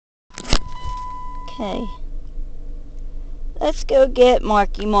Okay. Let's go get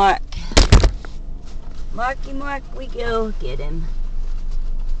Marky Mark. Marky Mark, we go get him.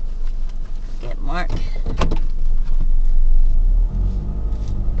 Get Mark.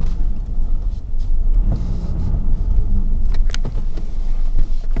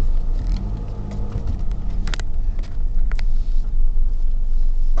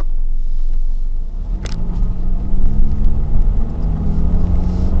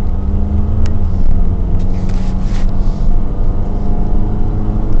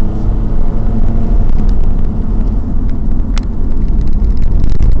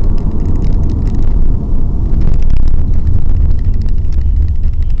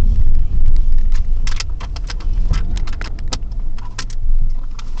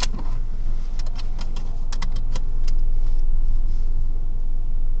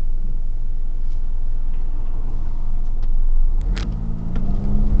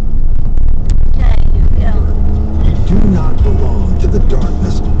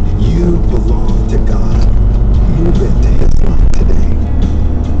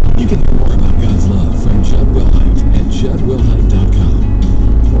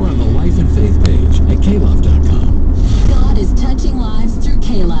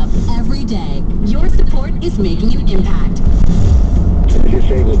 Making an impact.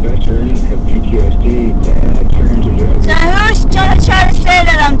 Disabled veterans have PTSD, turns of drugs. So who's trying to say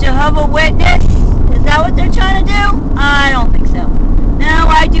that I'm Jehovah's Witness? Is that what they're trying to do? I don't think so. No,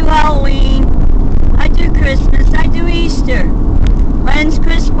 I do Halloween. I do Christmas. I do Easter.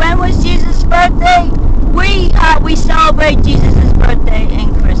 When was Jesus' birthday? We celebrate Jesus' birthday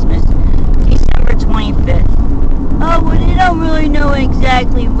and Christmas, December 25th. Oh, well, they don't really know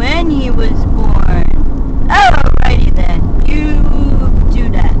exactly when he was born. Alrighty then, you do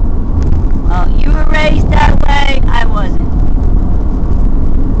that. Well, you were raised that way, I wasn't.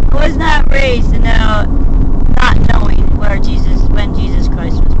 I was not raised to know, not knowing when Jesus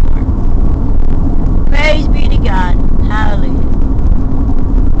Christ was born. Praise be to God. Hallelujah.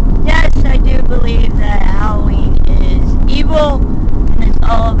 Yes, I do believe that Halloween is evil, and it's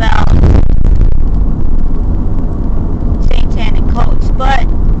all about satanic cults, but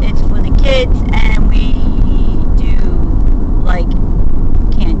it's for the kids, and we like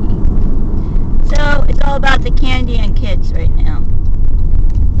candy. So it's all about the candy and kids right now.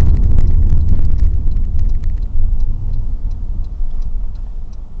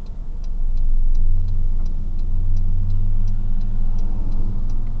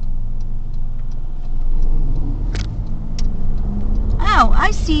 Oh,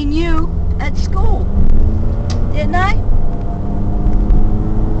 I seen you at school, didn't I?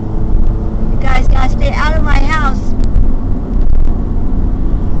 You guys gotta stay out of my house.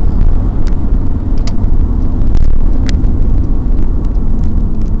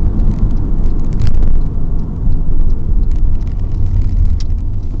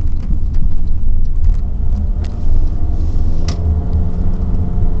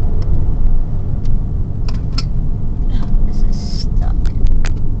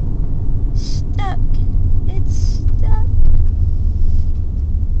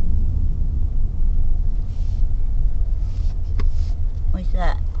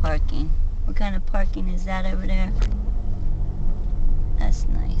 Parking. What kind of parking is that over there? That's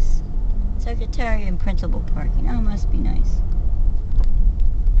nice. Secretary and principal parking. Oh, must be nice.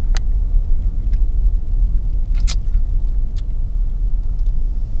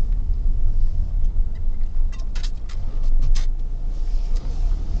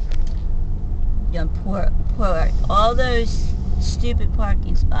 You pour all those stupid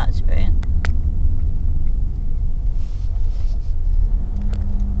parking spots, right?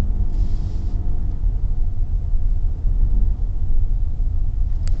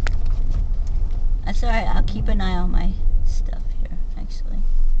 That's alright, I'll keep an eye on my stuff here, actually.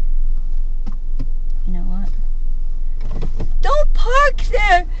 You know what? Don't park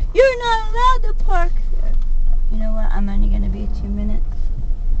there! You're not allowed to park there! You know what? I'm only going to be 2 minutes.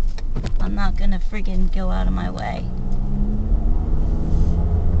 I'm not going to friggin' go out of my way.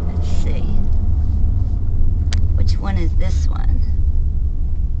 Let's see. Which one is this one?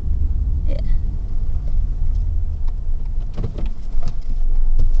 Yeah.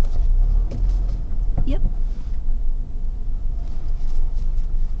 Yep.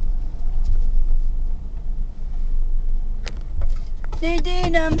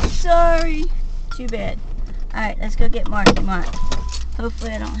 Nadine, I'm sorry. Too bad. Alright, let's go get Mark.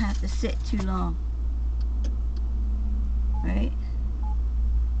 Hopefully I don't have to sit too long. Right?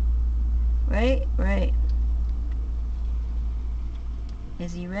 Right.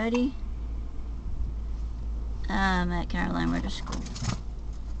 Is he ready? I'm at Caroline Ritter School.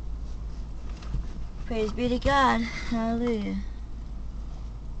 Praise be to God. Hallelujah.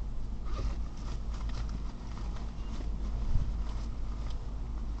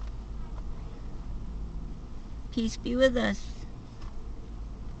 Peace be with us.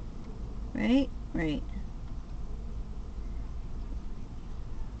 Right? Right.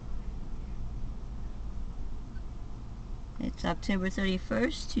 It's October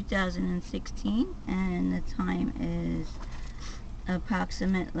 31st, 2016, and the time is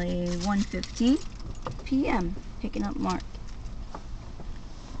approximately 1:15 p.m. Picking up Mark.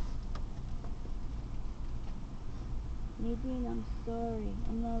 Nadine, I'm sorry.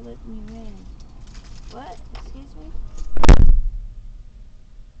 I'm not letting you in. What? Excuse me?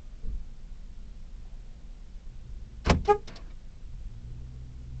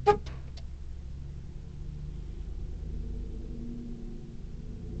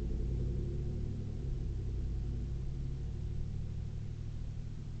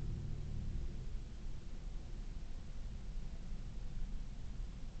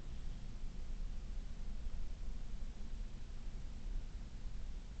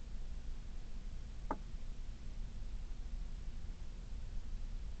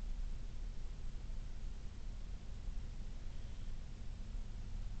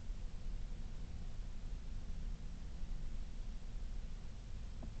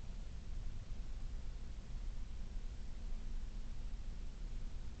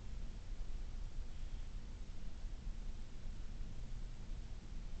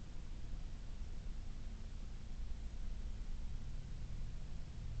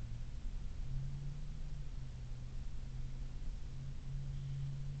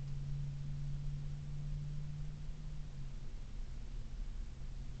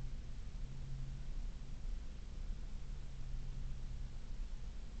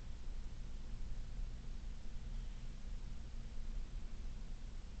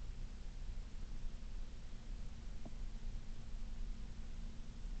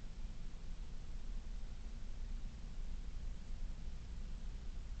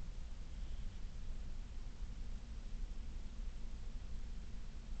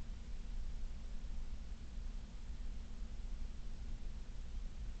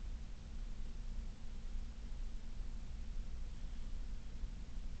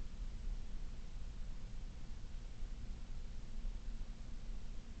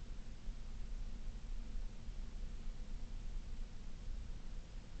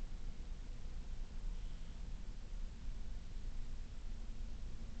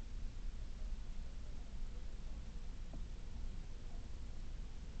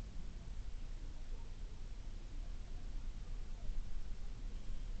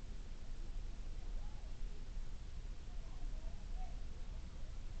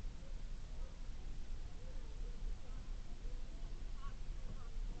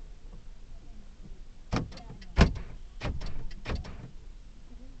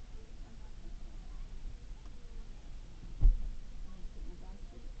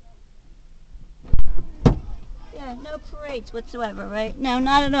 Yeah, no parades whatsoever, right? No,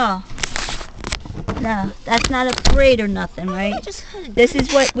 not at all. No, that's not a parade or nothing, right? This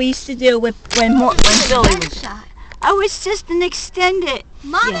is what we used to do when Billy was. I was just an extended.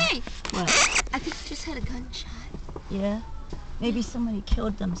 Mommy! Yeah. What? I think you just had a gunshot. Yeah? Maybe somebody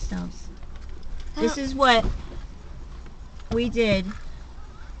killed themselves. This is what we did.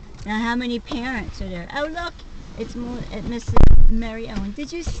 Now, how many parents are there? Oh, look, it's Mrs. Mary Owen.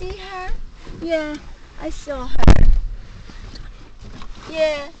 Did you see her? Yeah, I saw her.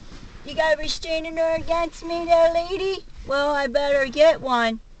 Yeah. You got a restraining order against me there, lady? Well, I better get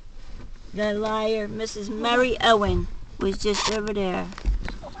one. The liar, Mrs. Mary Owen, was just over there.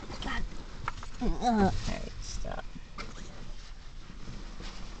 Oh, my God. All right, stop.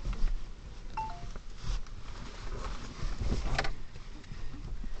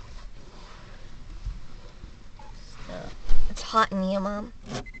 Stop. It's hot in here, Mom.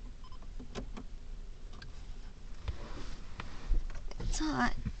 It's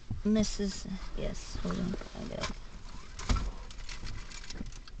hot. Mrs. Yes, hold on. I got it.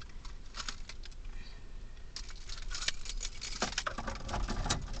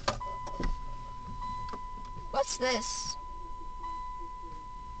 What's this?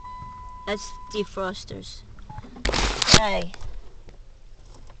 That's defrosters. Hey.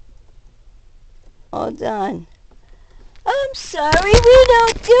 Hold on. I'm sorry, we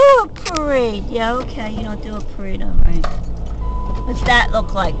don't do a parade. Yeah, okay, you don't do a parade, all right. What's that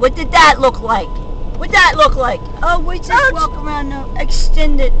look like? What did that look like? What'd that look like? Oh, we just walk around now.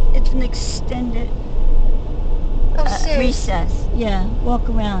 Extended. It's an extended recess. Yeah, walk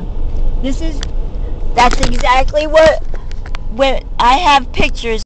around. That's exactly what I have pictures.